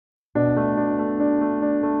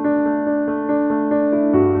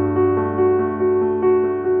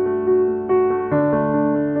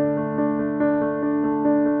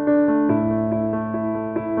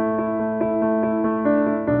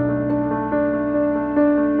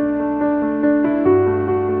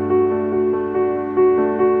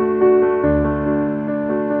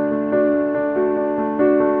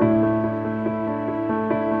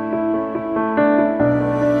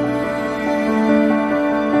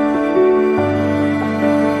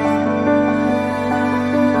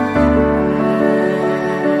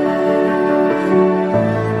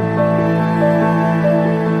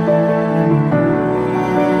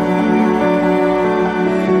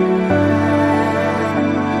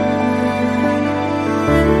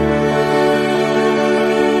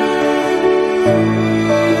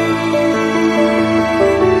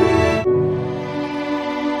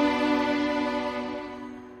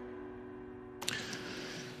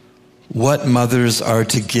What Mothers Are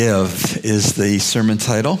to Give is the sermon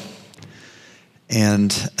title.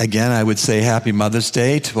 And again, I would say Happy Mother's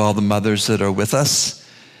Day to all the mothers that are with us.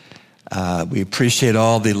 We appreciate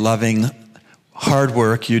all the loving, hard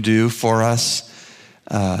work you do for us,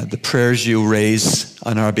 the prayers you raise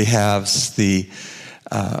on our behalves, the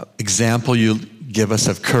example you give us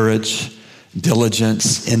of courage,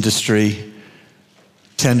 diligence, industry,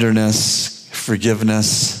 tenderness,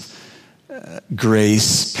 forgiveness,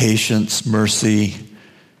 grace, patience, mercy,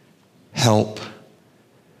 help.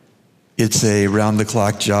 It's a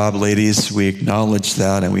round-the-clock job, ladies. We acknowledge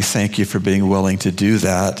that, and we thank you for being willing to do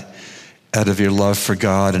that out of your love for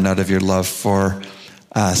God and out of your love for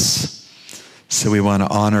us. So we want to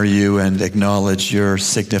honor you and acknowledge your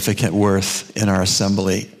significant worth in our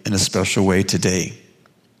assembly in a special way today.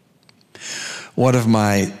 One of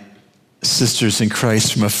my sisters in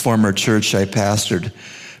Christ from a former church I pastored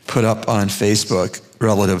put up on Facebook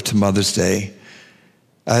relative to Mother's Day,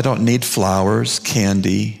 "I don't need flowers,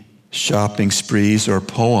 candy, shopping sprees, or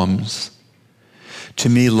poems. To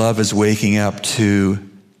me, love is waking up to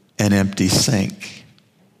an empty sink."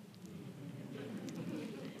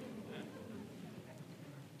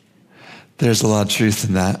 There's a lot of truth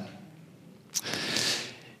in that.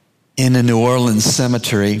 In a New Orleans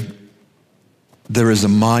cemetery, there is a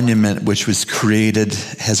monument which has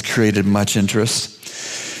created much interest.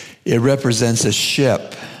 It represents a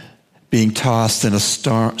ship being tossed in a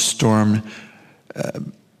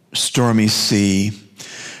stormy sea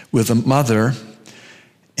with a mother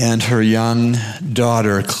and her young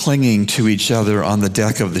daughter clinging to each other on the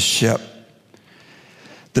deck of the ship.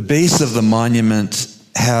 The base of the monument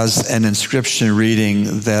has an inscription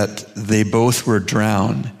reading that they both were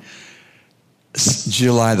drowned,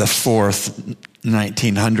 July the 4th,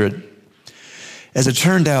 1900. As it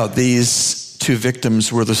turned out, these two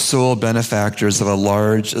victims were the sole benefactors of a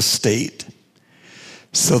large estate.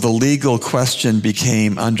 So the legal question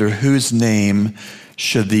became, under whose name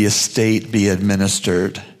should the estate be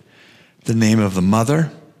administered? The name of the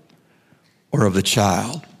mother or of the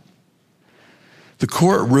child? The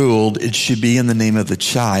court ruled it should be in the name of the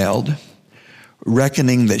child,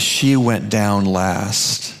 reckoning that she went down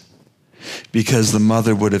last because the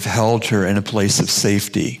mother would have held her in a place of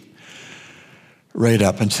safety right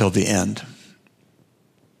up until the end.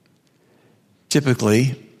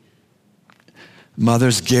 Typically,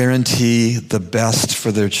 mothers guarantee the best for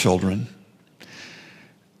their children.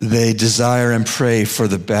 They desire and pray for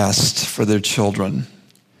the best for their children.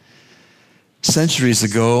 Centuries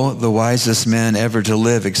ago, the wisest man ever to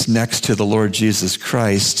live next to the Lord Jesus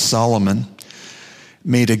Christ, Solomon,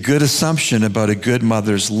 made a good assumption about a good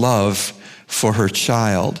mother's love for her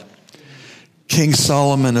child. King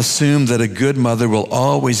Solomon assumed that a good mother will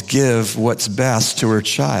always give what's best to her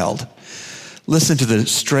child. Listen to the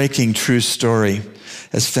striking true story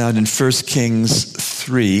as found in 1 Kings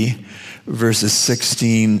 3, verses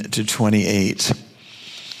 16 to 28.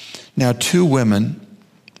 Now 2 women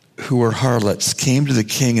who were harlots came to the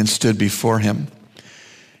king and stood before him.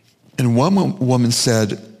 And one woman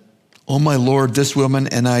said, "O my lord, this woman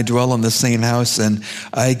and I dwell in the same house, and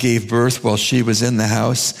I gave birth while she was in the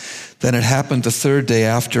house. Then it happened the 3rd day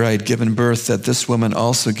after I had given birth that this woman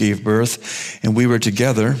also gave birth, and we were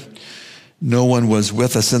together. No one was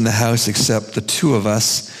with us in the house except the 2 of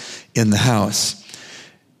us in the house.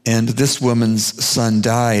 And this woman's son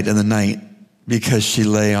died in the night because she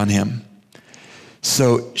lay on him.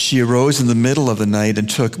 So she arose in the middle of the night and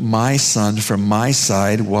took my son from my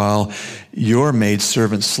side while your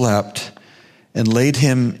maidservant slept, and laid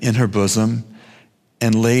him in her bosom,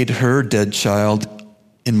 and laid her dead child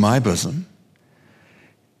in my bosom.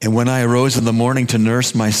 And when I arose in the morning to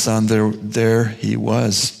nurse my son, there he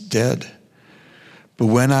was, dead. But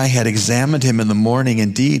when I had examined him in the morning,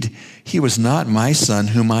 indeed, he was not my son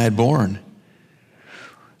whom I had borne."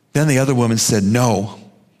 Then the other woman said, "No,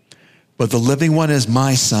 but the living one is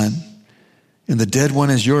my son, and the dead one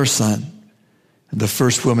is your son." And the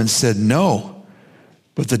first woman said, "No,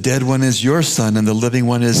 but the dead one is your son, and the living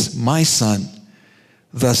one is my son."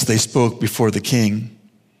 Thus they spoke before the king.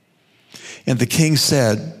 And the king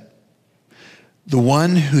said, "The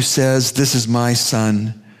one who says, 'This is my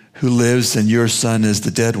son,' who lives, and your son is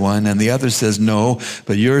the dead one," and the other says, "No,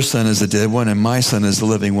 but your son is the dead one, and my son is the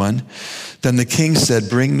living one." Then the king said,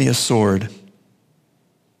 "Bring me a sword."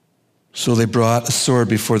 So they brought a sword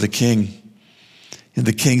before the king. And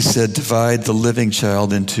the king said, "Divide the living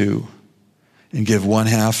child in 2, and give one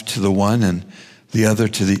half to the one, and the other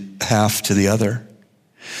to the half to the other."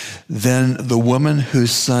 Then the woman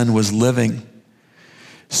whose son was living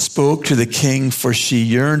spoke to the king, for she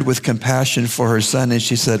yearned with compassion for her son. And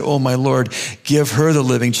she said, "Oh, my lord, give her the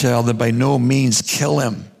living child and by no means kill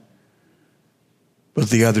him." But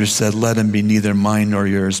the other said, "Let him be neither mine nor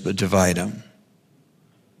yours, but divide him."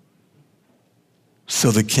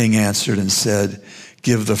 So the king answered and said,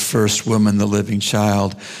 "Give the first woman the living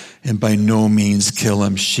child and by no means kill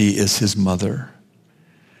him. She is his mother."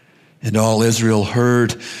 And all Israel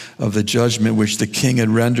heard of the judgment which the king had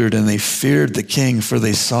rendered, and they feared the king, for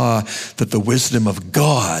they saw that the wisdom of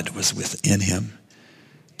God was within him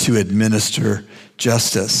to administer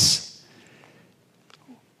justice.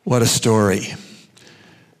 What a story.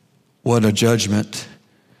 What a judgment.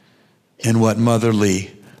 And what motherly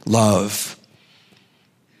love.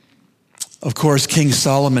 Of course, King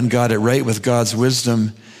Solomon got it right with God's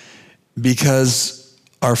wisdom, because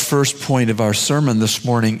our first point of our sermon this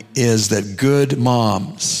morning is that good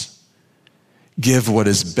moms give what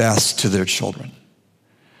is best to their children.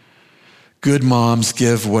 Good moms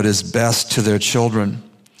give what is best to their children.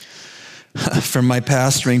 From my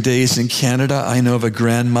pastoring days in Canada, I know of a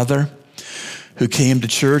grandmother who came to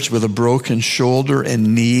church with a broken shoulder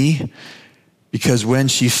and knee because when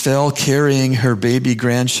she fell carrying her baby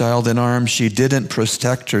grandchild in arms, she didn't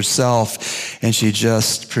protect herself and she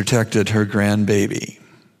just protected her grandbaby.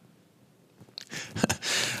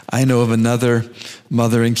 I know of another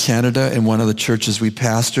mother in Canada in one of the churches we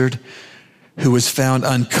pastored who was found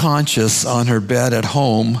unconscious on her bed at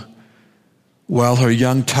home while her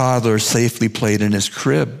young toddler safely played in his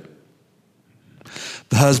crib.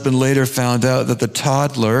 The husband later found out that the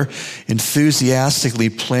toddler, enthusiastically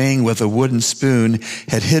playing with a wooden spoon,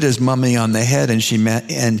 had hit his mummy on the head, and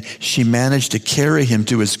she managed to carry him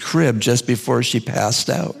to his crib just before she passed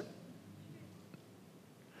out.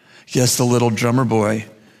 Yes, the little drummer boy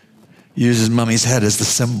uses mummy's head as the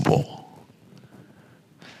symbol.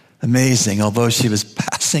 Amazing. Although she was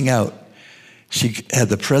passing out, she had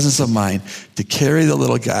the presence of mind to carry the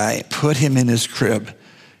little guy, put him in his crib,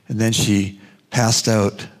 and then she passed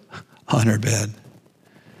out on her bed.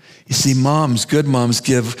 You see, moms, good moms,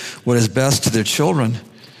 give what is best to their children.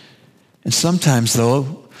 And sometimes,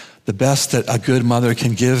 though, the best that a good mother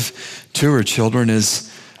can give to her children is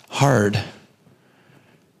hard.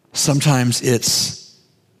 Sometimes it's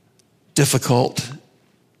difficult.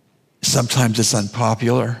 Sometimes it's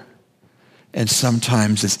unpopular. And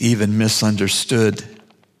sometimes it's even misunderstood.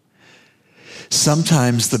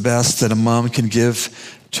 Sometimes the best that a mom can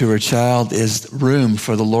give to her child is room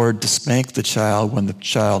for the Lord to spank the child when the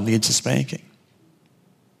child needs a spanking.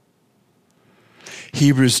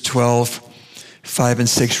 Hebrews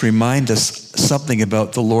 12:5-6 remind us something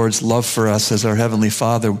about the Lord's love for us as our Heavenly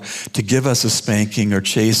Father to give us a spanking or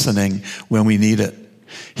chastening when we need it.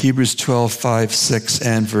 Hebrews 12:5-6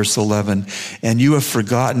 and verse 11. "And you have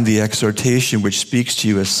forgotten the exhortation which speaks to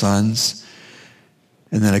you as sons."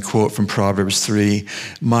 And then a quote from Proverbs 3,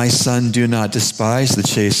 "My son, do not despise the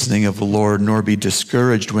chastening of the Lord, nor be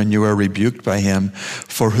discouraged when you are rebuked by him.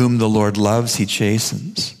 For whom the Lord loves, he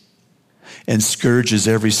chastens, and scourges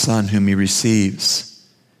every son whom he receives."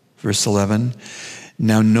 Verse 11,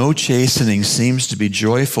 "Now no chastening seems to be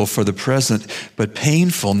joyful for the present, but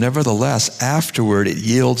painful. Nevertheless, afterward it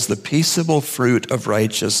yields the peaceable fruit of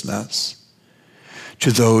righteousness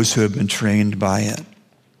to those who have been trained by it."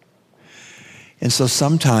 And so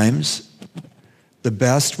sometimes the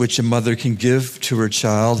best which a mother can give to her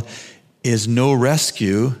child is no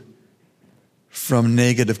rescue from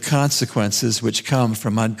negative consequences which come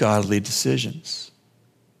from ungodly decisions.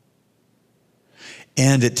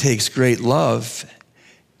 And it takes great love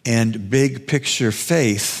and big picture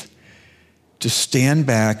faith to stand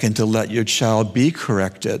back and to let your child be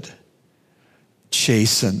corrected,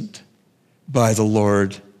 chastened by the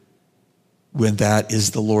Lord when that is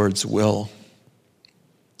the Lord's will.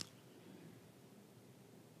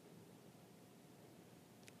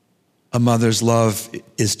 A mother's love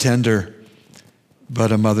is tender,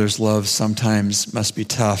 but a mother's love sometimes must be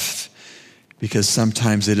tough, because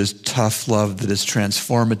sometimes it is tough love that is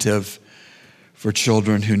transformative for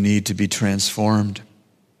children who need to be transformed.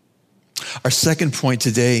 Our second point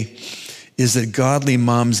today is that godly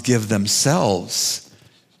moms give themselves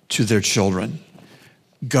to their children.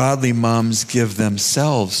 Godly moms give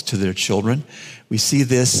themselves to their children. We see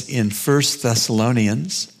this in 1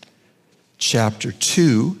 Thessalonians chapter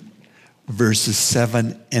 2, verses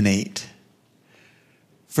 7 and 8.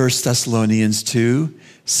 1 Thessalonians 2,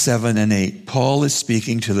 7 and 8. Paul is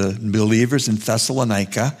speaking to the believers in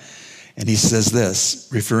Thessalonica, and he says this,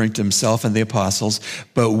 referring to himself and the apostles,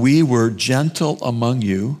 "But we were gentle among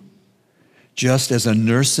you, just as a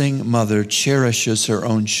nursing mother cherishes her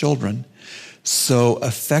own children, So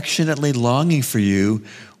affectionately longing for you,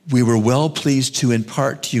 we were well pleased to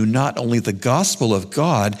impart to you not only the gospel of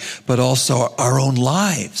God, but also our own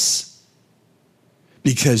lives,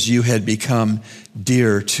 because you had become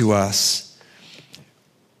dear to us.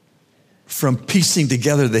 From piecing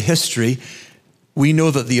together the history, we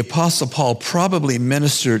know that the Apostle Paul probably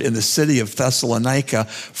ministered in the city of Thessalonica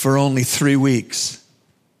for only 3 weeks.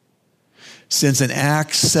 Since in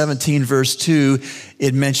Acts 17, verse 2,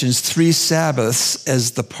 it mentions 3 Sabbaths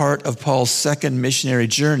as the part of Paul's second missionary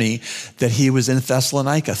journey that he was in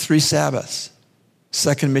Thessalonica. 3 Sabbaths,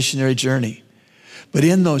 second missionary journey. But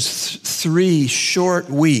in those 3 short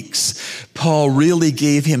weeks, Paul really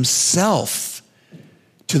gave himself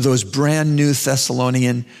to those brand new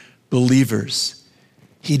Thessalonian believers.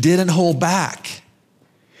 He didn't hold back.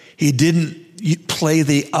 He didn't play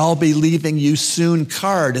the "I'll be leaving you soon"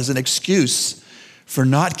 card as an excuse for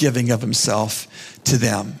not giving of himself to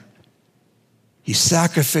them. He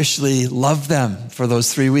sacrificially loved them for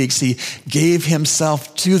those 3 weeks. He gave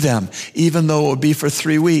himself to them, even though it would be for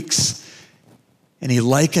 3 weeks. And he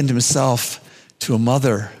likened himself to a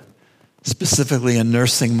mother, specifically a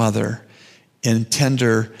nursing mother, in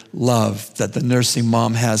tender love that the nursing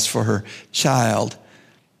mom has for her child.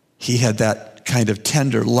 He had that kind of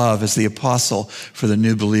tender love as the apostle for the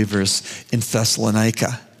new believers in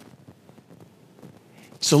Thessalonica.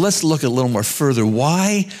 So let's look a little more further.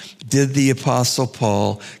 Why did the apostle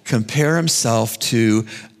Paul compare himself to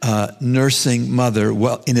a nursing mother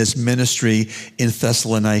in his ministry in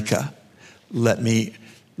Thessalonica? Let me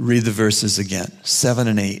read the verses again, 7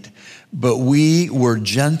 and 8. But we were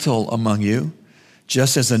gentle among you,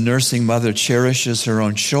 just as a nursing mother cherishes her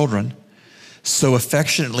own children. So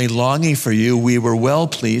affectionately longing for you, we were well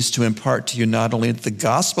pleased to impart to you not only the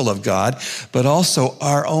gospel of God, but also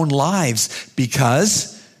our own lives,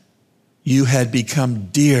 because you had become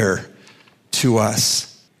dear to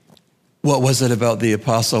us. What was it about the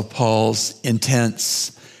Apostle Paul's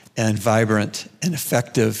intense and vibrant and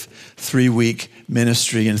effective 3-week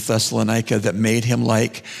ministry in Thessalonica that made him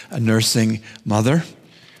like a nursing mother?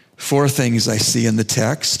 4 things I see in the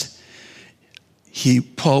text.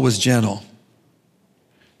 Paul was gentle.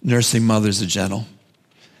 Nursing mothers are gentle.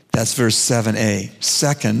 That's verse 7a.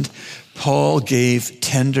 Second, Paul gave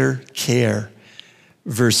tender care.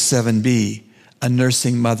 Verse 7b, a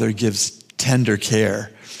nursing mother gives tender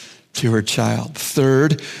care to her child.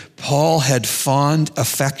 Third, Paul had fond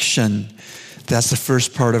affection. That's the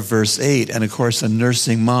first part of verse 8. And of course, a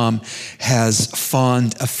nursing mom has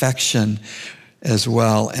fond affection as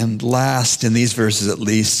well. And last, in these verses at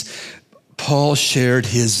least, Paul shared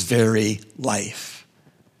his very life.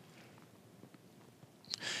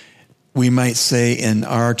 We might say in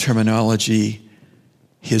our terminology,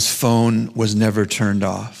 his phone was never turned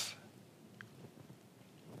off.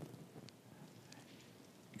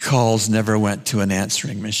 Calls never went to an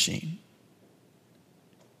answering machine.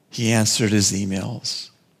 He answered his emails,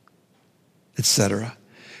 etc.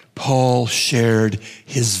 Paul shared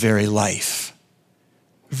his very life.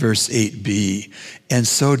 Verse 8b. And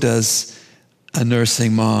so does a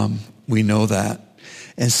nursing mom. We know that.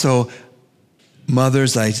 And so,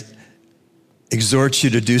 mothers, I exhort you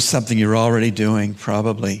to do something you're already doing,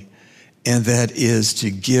 probably, and that is to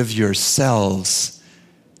give yourselves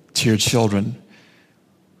to your children.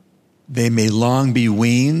 They may long be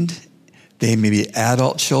weaned. They may be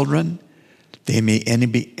adult children. They may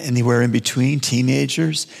be anywhere in between,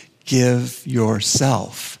 teenagers. Give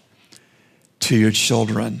yourself to your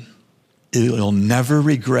children. You'll never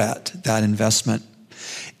regret that investment.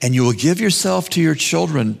 And you will give yourself to your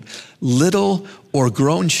children, little or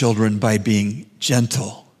grown children, by being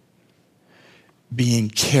gentle, being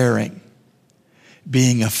caring,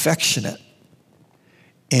 being affectionate,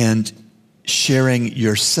 and sharing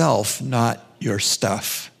yourself, not your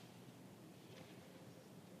stuff.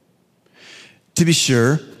 To be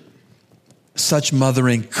sure, such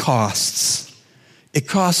mothering costs. It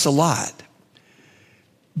costs a lot.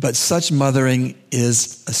 But such mothering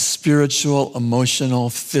is a spiritual, emotional,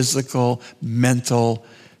 physical, mental,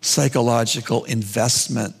 psychological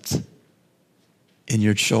investment in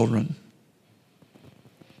your children.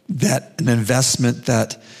 That an investment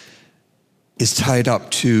that is tied up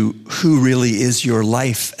to who really is your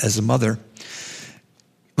life as a mother.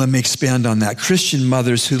 Let me expand on that. Christian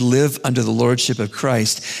mothers who live under the lordship of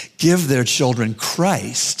Christ give their children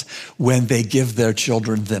Christ when they give their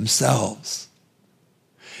children themselves.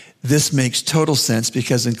 This makes total sense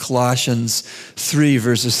because in Colossians 3,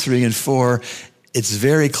 verses 3 and 4, it's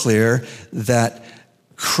very clear that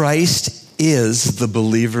Christ is the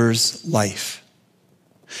believer's life.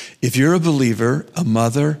 If you're a believer, a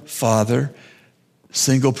mother, father,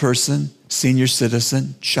 single person, senior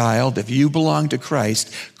citizen, child, if you belong to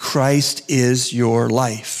Christ, Christ is your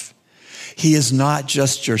life. He is not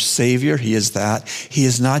just your Savior, he is that. He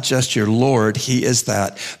is not just your Lord, he is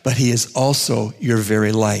that. But he is also your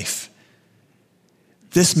very life.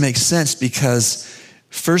 This makes sense because,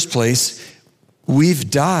 first place, we've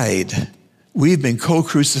died. We've been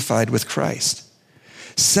co-crucified with Christ.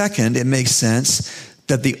 Second, it makes sense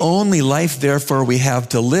that the only life, therefore, we have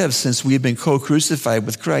to live, since we've been co-crucified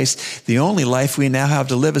with Christ, the only life we now have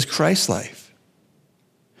to live is Christ's life.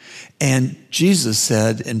 And Jesus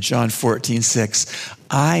said in John 14:6,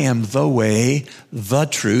 I am the way, the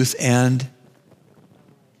truth, and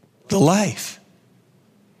the life.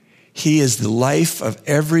 He is the life of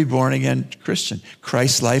every born-again Christian.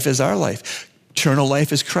 Christ's life is our life. Eternal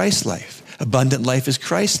life is Christ's life. Abundant life is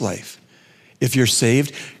Christ's life. If you're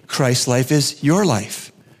saved, Christ's life is your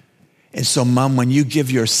life. And so, Mom, when you give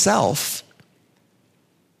yourself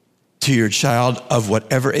to your child of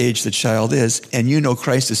whatever age the child is, and you know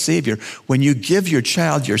Christ as Savior, when you give your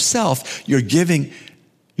child yourself, you're giving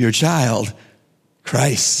your child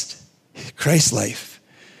Christ, Christ's life.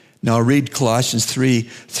 Now read Colossians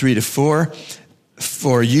 3:3-4.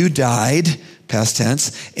 For you died, past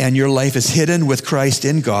tense, and your life is hidden with Christ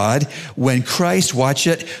in God. When Christ, watch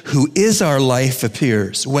it, who is our life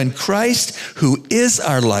appears. When Christ, who is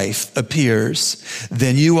our life, appears,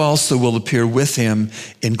 then you also will appear with him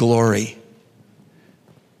in glory.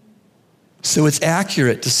 So it's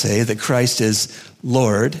accurate to say that Christ is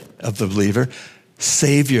Lord of the believer,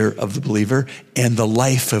 Savior of the believer, and the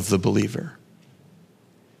life of the believer.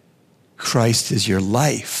 Christ is your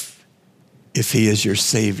life if he is your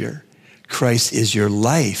Savior. Christ is your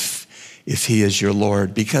life if he is your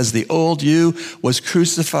Lord, because the old you was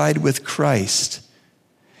crucified with Christ.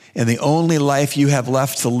 And the only life you have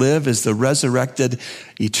left to live is the resurrected,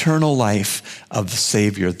 eternal life of the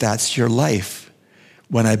Savior. That's your life.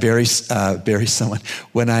 When I bury someone,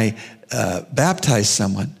 when I baptize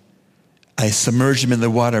someone, I submerge him in the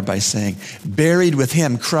water by saying, buried with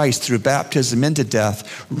him, Christ, through baptism into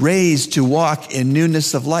death, raised to walk in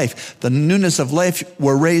newness of life. The newness of life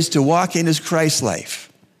we're raised to walk in is Christ's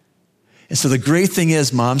life. And so the great thing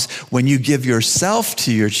is, moms, when you give yourself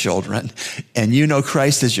to your children and you know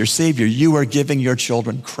Christ as your Savior, you are giving your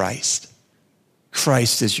children Christ.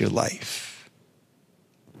 Christ is your life.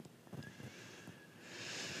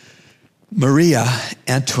 Maria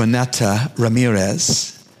Antonieta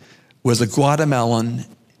Ramirez was a Guatemalan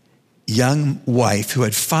young wife who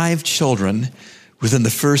had 5 children within the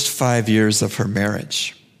first 5 years of her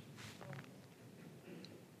marriage.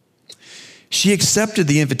 She accepted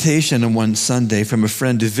the invitation on one Sunday from a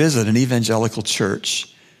friend to visit an evangelical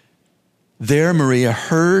church. There, Maria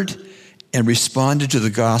heard and responded to the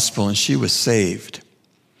gospel, and she was saved.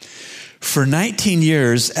 For 19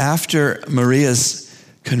 years after Maria's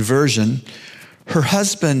conversion, her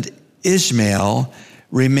husband Ishmael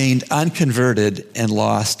remained unconverted and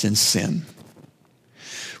lost in sin.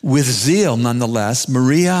 With zeal, nonetheless,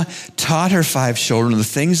 Maria taught her 5 children the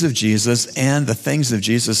things of Jesus and the things of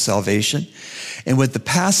Jesus' salvation. And with the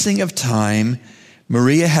passing of time,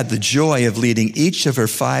 Maria had the joy of leading each of her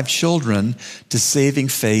 5 children to saving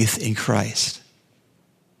faith in Christ.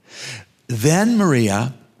 Then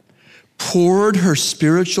Maria poured her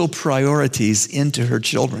spiritual priorities into her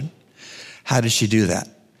children. How did she do that?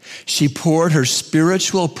 She poured her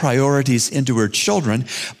spiritual priorities into her children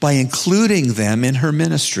by including them in her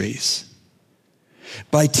ministries,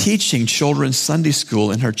 by teaching children's Sunday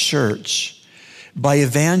school in her church, by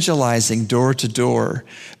evangelizing door to door,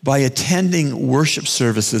 by attending worship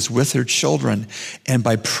services with her children, and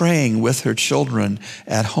by praying with her children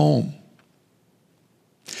at home.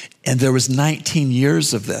 And there was 19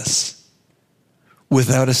 years of this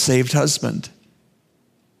without a saved husband.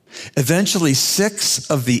 Eventually,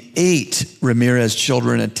 6 of the 8 Ramirez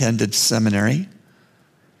children attended seminary.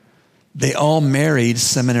 They all married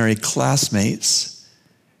seminary classmates,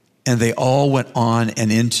 and they all went on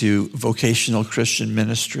and into vocational Christian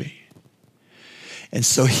ministry. And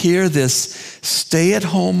so here, this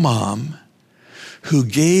stay-at-home mom who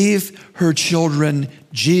gave her children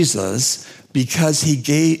Jesus because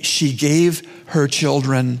she gave her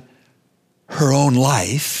children her own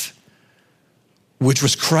life, which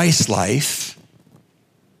was Christ's life,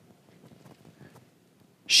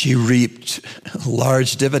 she reaped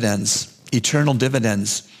large dividends, eternal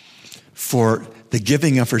dividends, for the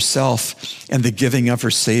giving of herself and the giving of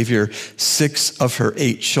her Savior. 6 of her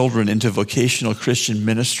 8 children into vocational Christian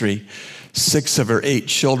ministry. 6 of her 8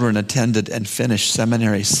 children attended and finished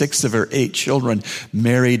seminary. 6 of her 8 children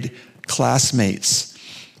married classmates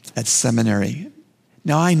at seminary.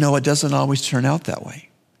 Now, I know it doesn't always turn out that way.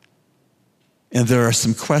 And there are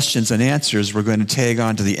some questions and answers we're going to tag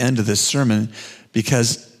on to the end of this sermon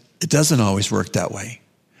because it doesn't always work that way.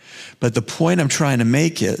 But the point I'm trying to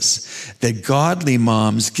make is that godly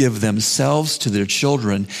moms give themselves to their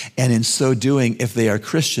children, and in so doing, if they are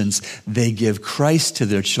Christians, they give Christ to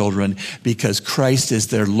their children because Christ is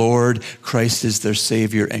their Lord, Christ is their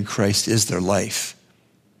Savior, and Christ is their life.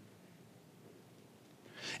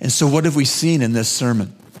 And so what have we seen in this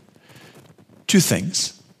sermon? Two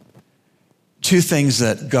things. Two things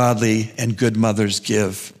that godly and good mothers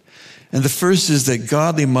give. And the first is that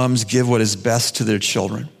godly moms give what is best to their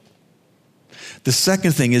children. The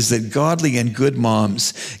second thing is that godly and good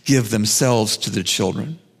moms give themselves to their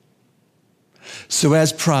children. So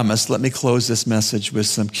as promised, let me close this message with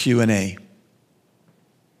some Q&A.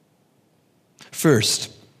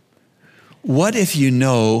 First, what if you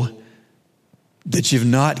know that you've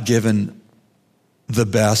not given the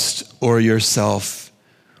best or yourself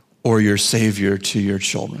or your Savior to your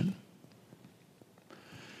children?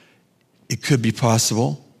 It could be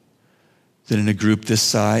possible that in a group this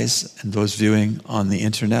size and those viewing on the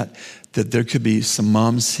internet, that there could be some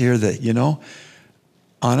moms here that,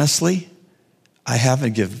 honestly, I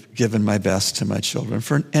haven't given my best to my children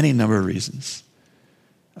for any number of reasons.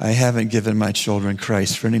 I haven't given my children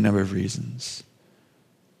Christ for any number of reasons.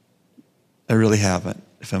 I really haven't,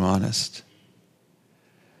 if I'm honest.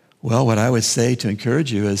 Well, what I would say to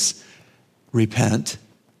encourage you is repent,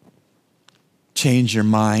 change your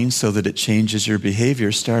mind so that it changes your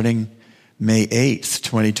behavior starting May 8th,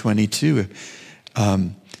 2022.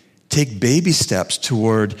 Take baby steps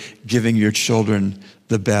toward giving your children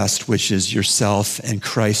the best, which is yourself and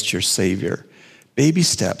Christ, your Savior. Baby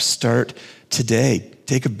steps. Start today.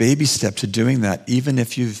 Take a baby step to doing that, even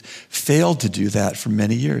if you've failed to do that for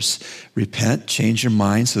many years. Repent, change your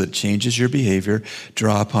mind so that it changes your behavior.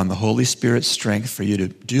 Draw upon the Holy Spirit's strength for you to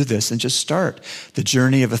do this and just start. The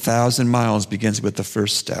journey of 1,000 miles begins with the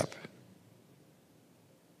first step.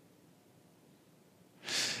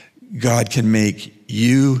 God can make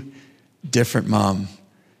you different mom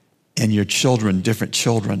and your children different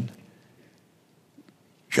children.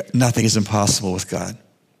 Nothing is impossible with God.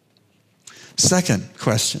 Second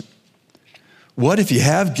question, what if you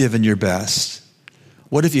have given your best?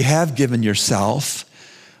 What if you have given yourself?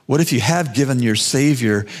 What if you have given your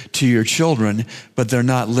Savior to your children, but they're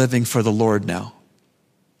not living for the Lord now?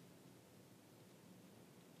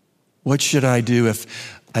 What should I do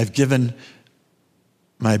if I've given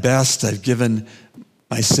my best, I've given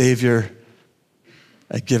my Savior,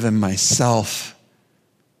 I've given myself?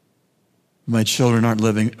 My children aren't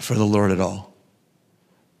living for the Lord at all.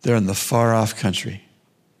 They're in the far-off country.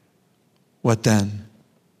 What then?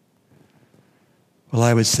 Well,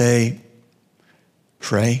 I would say,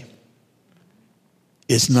 pray.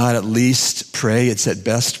 It's not at least pray, it's at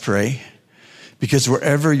best pray. Because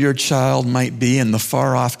wherever your child might be in the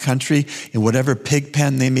far-off country, in whatever pig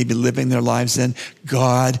pen they may be living their lives in,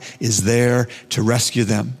 God is there to rescue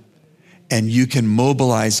them. And you can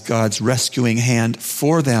mobilize God's rescuing hand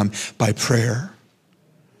for them by prayer.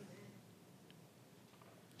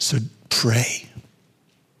 So pray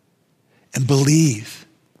and believe.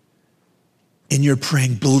 In your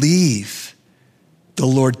praying, believe the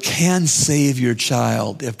Lord can save your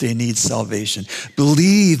child if they need salvation.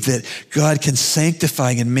 Believe that God can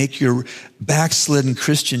sanctify and make your backslidden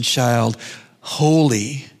Christian child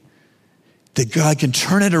holy. That God can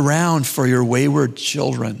turn it around for your wayward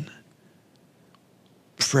children.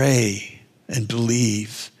 Pray and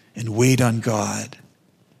believe and wait on God.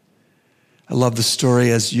 I love the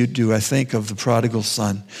story, as you do, I think, of the prodigal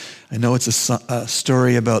son. I know it's a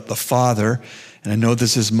story about the father, and I know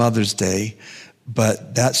this is Mother's Day,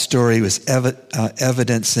 but that story was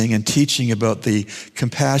evidencing and teaching about the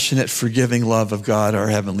compassionate, forgiving love of God, our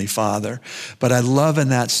Heavenly Father. But I love in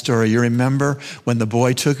that story, you remember when the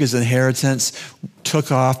boy took his inheritance,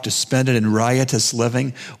 took off to spend it in riotous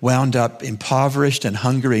living, wound up impoverished and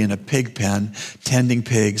hungry in a pig pen, tending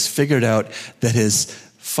pigs, figured out that his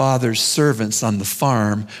father's servants on the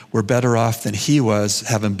farm were better off than he was,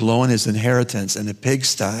 having blown his inheritance in a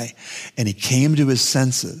pigsty, and he came to his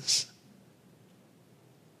senses.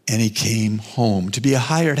 And he came home to be a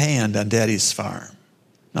hired hand on Daddy's farm,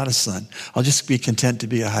 not a son. I'll just be content to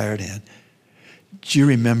be a hired hand. Do you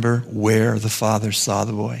remember where the father saw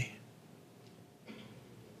the boy?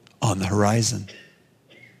 On the horizon.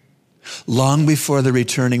 Long before the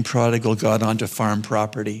returning prodigal got onto farm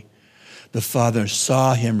property, the father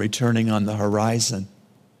saw him returning on the horizon.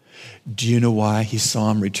 Do you know why he saw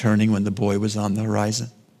him returning when the boy was on the horizon?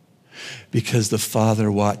 Because the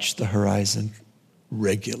father watched the horizon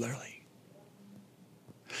regularly.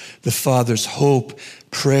 The father's hope,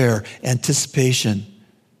 prayer, anticipation,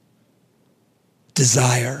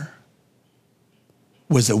 desire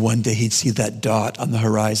was that one day he'd see that dot on the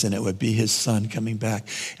horizon. It would be his son coming back.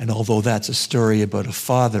 And although that's a story about a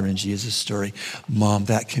father in Jesus' story, Mom,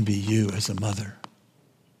 that can be you as a mother,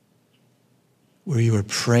 where you are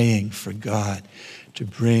praying for God to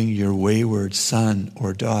bring your wayward son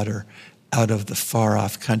or daughter out of the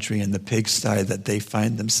far-off country and the pigsty that they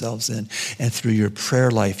find themselves in. And through your prayer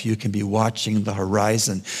life, you can be watching the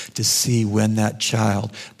horizon to see when that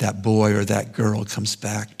child, that boy or that girl comes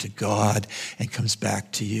back to God and comes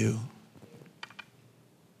back to you.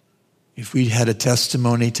 If we had a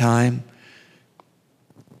testimony time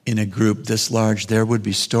in a group this large, there would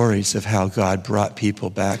be stories of how God brought people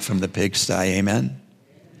back from the pigsty. Amen?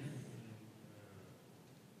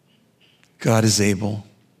 God is able.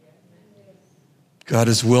 God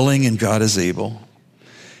is willing and God is able.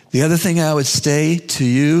 The other thing I would say to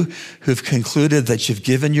you who've concluded that you've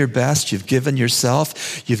given your best, you've given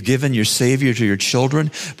yourself, you've given your Savior to your children,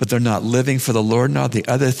 but they're not living for the Lord now, the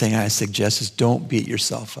other thing I suggest is don't beat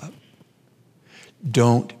yourself up.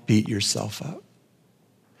 Don't beat yourself up.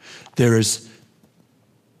 There is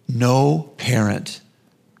no parent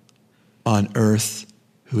on earth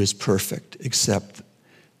who is perfect except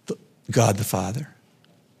God the Father.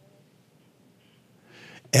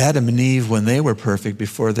 Adam and Eve, when they were perfect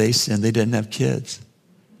before they sinned, they didn't have kids.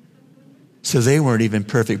 So they weren't even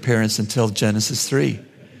perfect parents until Genesis 3.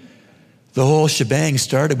 The whole shebang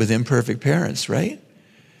started with imperfect parents, right?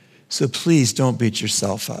 So please don't beat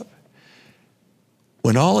yourself up.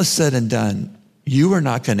 When all is said and done, you are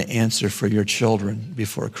not going to answer for your children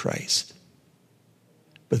before Christ.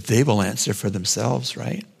 But they will answer for themselves,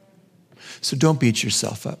 right? So don't beat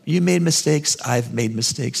yourself up. You made mistakes. I've made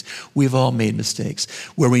mistakes. We've all made mistakes.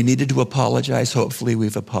 Where we needed to apologize, hopefully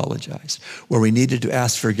we've apologized. Where we needed to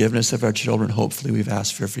ask forgiveness of our children, hopefully we've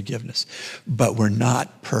asked for forgiveness. But we're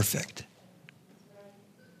not perfect.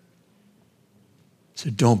 So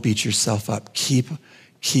don't beat yourself up. Keep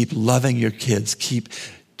loving your kids. Keep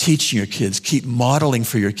teaching your kids. Keep modeling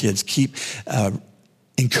for your kids. Keep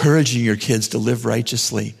encouraging your kids to live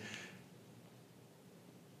righteously.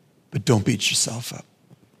 But don't beat yourself up.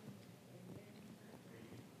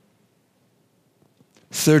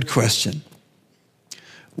 Third question.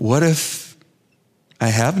 What if I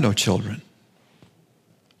have no children?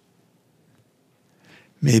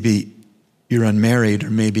 Maybe you're unmarried, or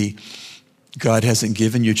maybe God hasn't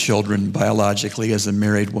given you children biologically as a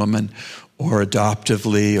married woman, or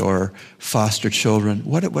adoptively, or foster children.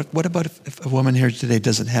 What about if a woman here today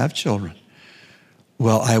doesn't have children?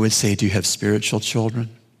 Well, I would say, do you have spiritual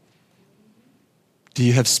children? Do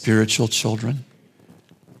you have spiritual children?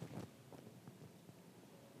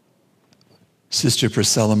 Sister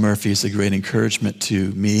Priscilla Murphy is a great encouragement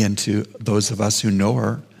to me and to those of us who know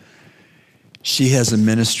her. She has a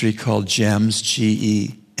ministry called GEMS,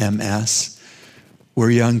 G-E-M-S, where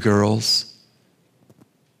young girls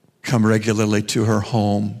come regularly to her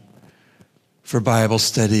home for Bible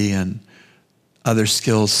study and other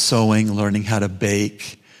skills, sewing, learning how to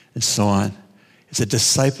bake, and so on. It's a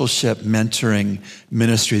discipleship mentoring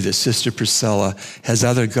ministry that Sister Priscilla has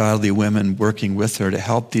other godly women working with her to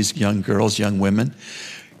help these young girls, young women,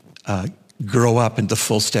 grow up into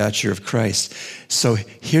full stature of Christ. So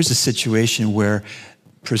here's a situation where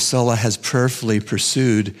Priscilla has prayerfully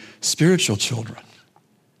pursued spiritual children.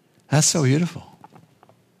 That's so beautiful.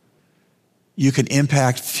 You can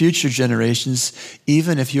impact future generations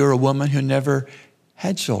even if you're a woman who never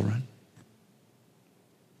had children.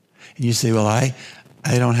 And you say, well, I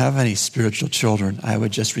don't have any spiritual children. I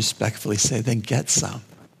would just respectfully say, then get some.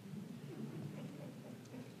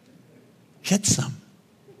 Get some.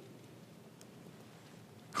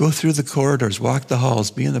 Go through the corridors, walk the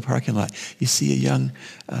halls, be in the parking lot. You see a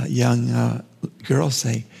young girl,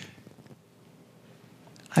 say,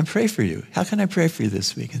 I pray for you. How can I pray for you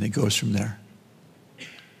this week? And it goes from there.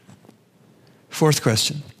 Fourth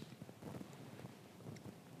question.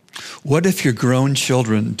 What if your grown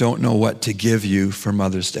children don't know what to give you for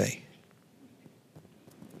Mother's Day?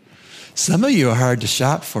 Some of you are hard to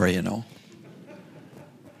shop for, you know.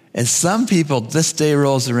 And some people, this day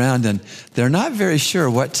rolls around and they're not very sure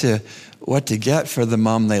what to get for the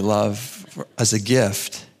mom they love as a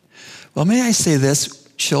gift. Well, may I say this,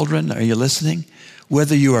 children, are you listening?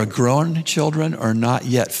 Whether you are grown children or not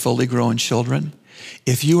yet fully grown children,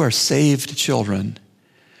 if you are saved children,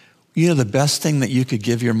 you know the best thing that you could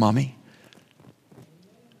give your mommy?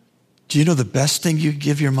 Do you know the best thing you could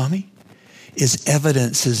give your mommy? Is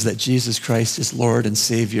evidences that Jesus Christ is Lord and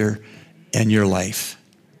Savior in your life.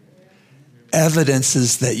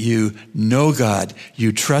 evidences that you know God,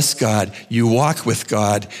 you trust God, you walk with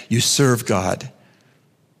God, you serve God.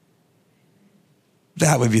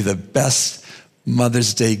 That would be the best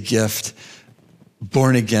Mother's Day gift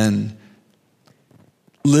born again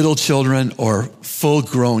little children or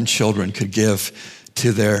full-grown children could give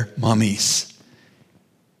to their mummies.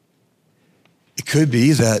 It could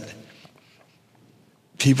be that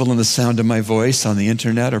people in the sound of my voice on the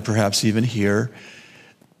internet, or perhaps even here,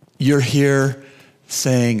 you're here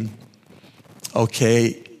saying,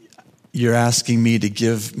 okay, you're asking me to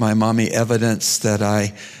give my mommy evidence that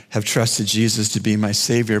I have trusted Jesus to be my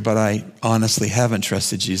Savior, but I honestly haven't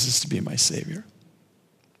trusted Jesus to be my Savior.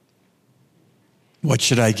 What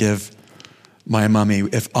should I give my mommy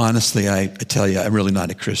if honestly I tell you I'm really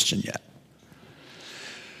not a Christian yet?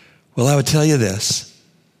 Well, I would tell you this,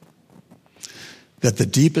 that the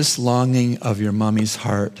deepest longing of your mommy's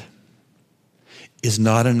heart is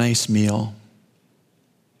not a nice meal,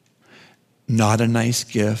 not a nice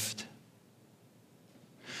gift,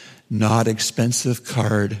 not expensive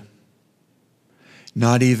card,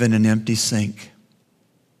 not even an empty sink.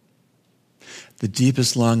 The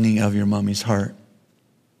deepest longing of your mommy's heart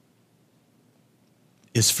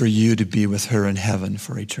is for you to be with her in heaven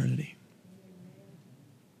for eternity.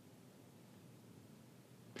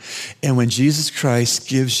 And when Jesus Christ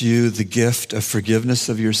gives you the gift of forgiveness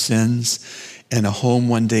of your sins and a home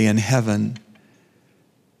one day in heaven,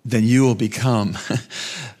 then you will become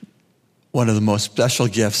one of the most special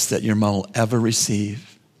gifts that your mom will ever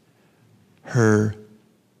receive. Her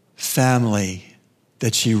family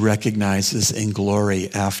that she recognizes in glory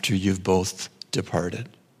after you've both departed.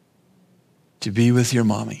 To be with your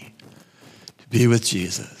mommy, to be with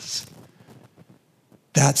Jesus.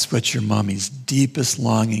 That's what your mommy's deepest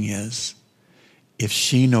longing is. If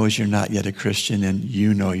she knows you're not yet a Christian and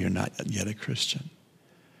you know you're not yet a Christian.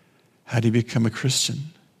 How do you become a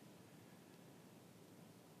Christian?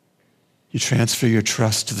 You transfer your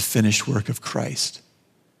trust to the finished work of Christ.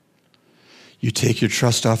 You take your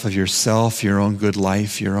trust off of yourself, your own good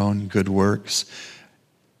life, your own good works,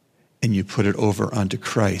 and you put it over onto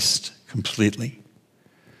Christ completely.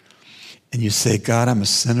 And you say, God, I'm a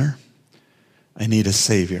sinner. I need a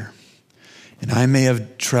Savior. And I may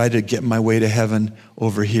have tried to get my way to heaven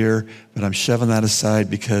over here, but I'm shoving that aside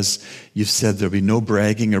because you've said there'll be no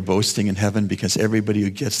bragging or boasting in heaven because everybody who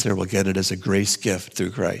gets there will get it as a grace gift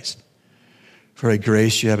through Christ. For a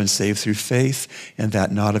grace you have been saved through faith, and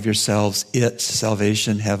that not of yourselves.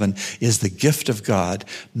 Salvation, heaven, is the gift of God,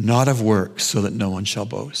 not of works, so that no one shall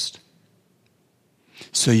boast.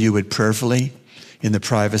 So you would prayerfully, in the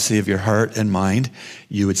privacy of your heart and mind,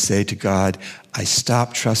 you would say to God, I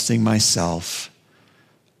stop trusting myself.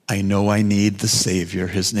 I know I need the Savior.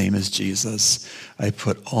 His name is Jesus. I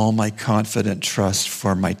put all my confident trust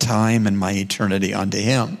for my time and my eternity onto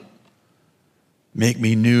him. Make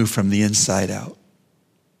me new from the inside out.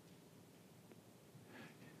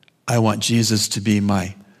 I want Jesus to be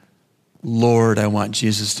my Lord. I want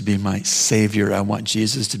Jesus to be my Savior. I want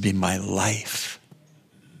Jesus to be my life.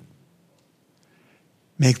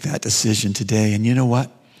 Make that decision today. And you know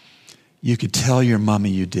what? You could tell your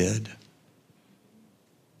mommy you did.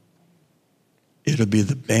 It'll be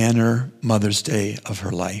the banner Mother's Day of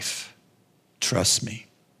her life. Trust me.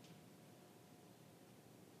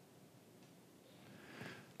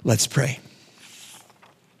 Let's pray.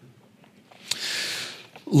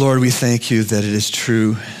 Lord, we thank you that it is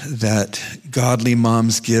true that godly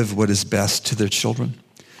moms give what is best to their children.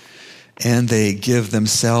 And they give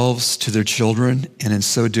themselves to their children, and in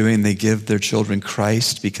so doing, they give their children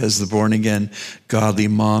Christ, because the born-again, godly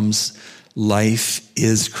mom's life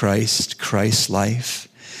is Christ, Christ's life.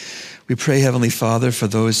 We pray, Heavenly Father, for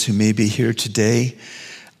those who may be here today,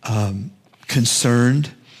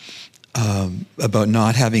 concerned about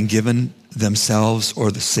not having given themselves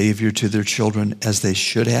or the Savior to their children as they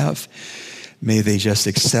should have. May they just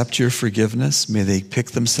accept your forgiveness. May they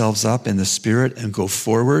pick themselves up in the Spirit and go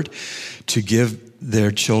forward to give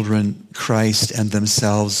their children Christ and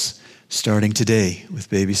themselves starting today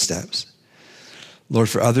with baby steps. Lord,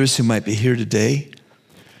 for others who might be here today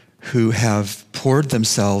who have poured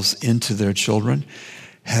themselves into their children,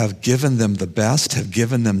 have given them the best, have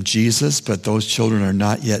given them Jesus, but those children are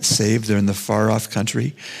not yet saved. They're in the far-off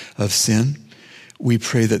country of sin. We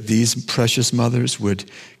pray that these precious mothers would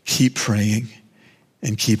keep praying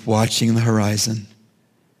and keep watching the horizon,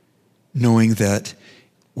 knowing that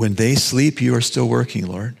when they sleep, you are still working,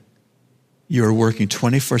 Lord. You are working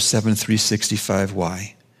 24/7, 365.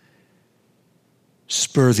 Why?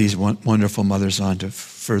 Spur these wonderful mothers on to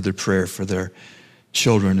further prayer for their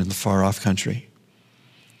children in the far-off country.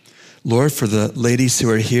 Lord, for the ladies who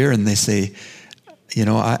are here and they say,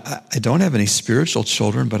 I don't have any spiritual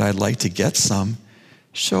children, but I'd like to get some.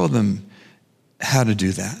 Show them how to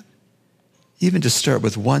do that. Even to start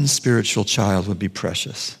with one spiritual child would be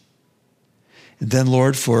precious. And then,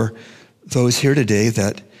 Lord, for those here today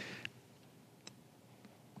that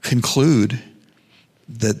conclude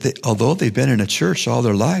that although they've been in a church all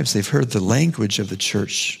their lives, they've heard the language of the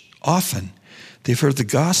church often. They've heard the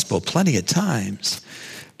gospel plenty of times,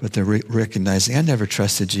 but they're recognizing, I never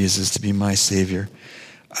trusted Jesus to be my Savior.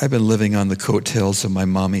 I've been living on the coattails of my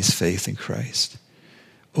mommy's faith in Christ.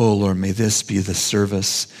 Oh, Lord, may this be the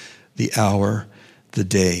service, the hour, the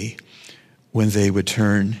day when they would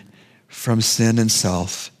turn from sin and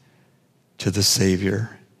self to the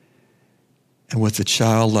Savior, and with the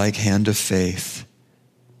childlike hand of faith,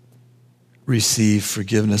 receive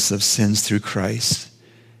forgiveness of sins through Christ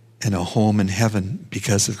and a home in heaven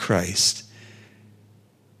because of Christ.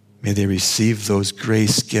 May they receive those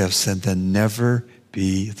grace gifts and then never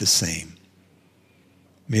be the same.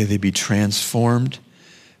 May they be transformed,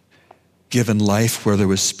 given life where there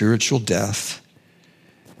was spiritual death,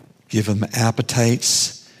 given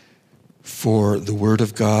appetites for the Word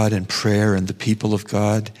of God and prayer and the people of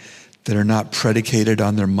God that are not predicated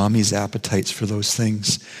on their mommy's appetites for those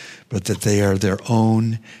things, but that they are their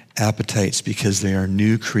own appetites because they are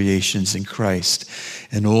new creations in Christ.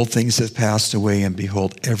 And old things have passed away, and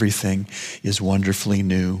behold, everything is wonderfully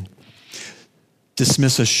new.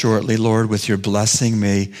 Dismiss us shortly, Lord, with your blessing.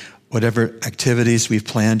 May whatever activities we've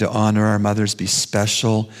planned to honor our mothers be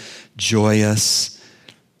special, joyous,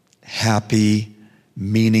 happy,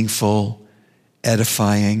 meaningful,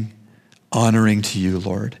 edifying, honoring to you,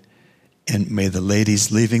 Lord. And may the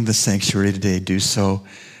ladies leaving the sanctuary today do so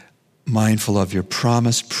mindful of your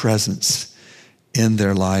promised presence in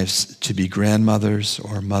their lives to be grandmothers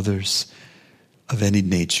or mothers of any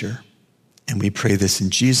nature. And we pray this in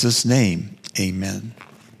Jesus' name. Amen.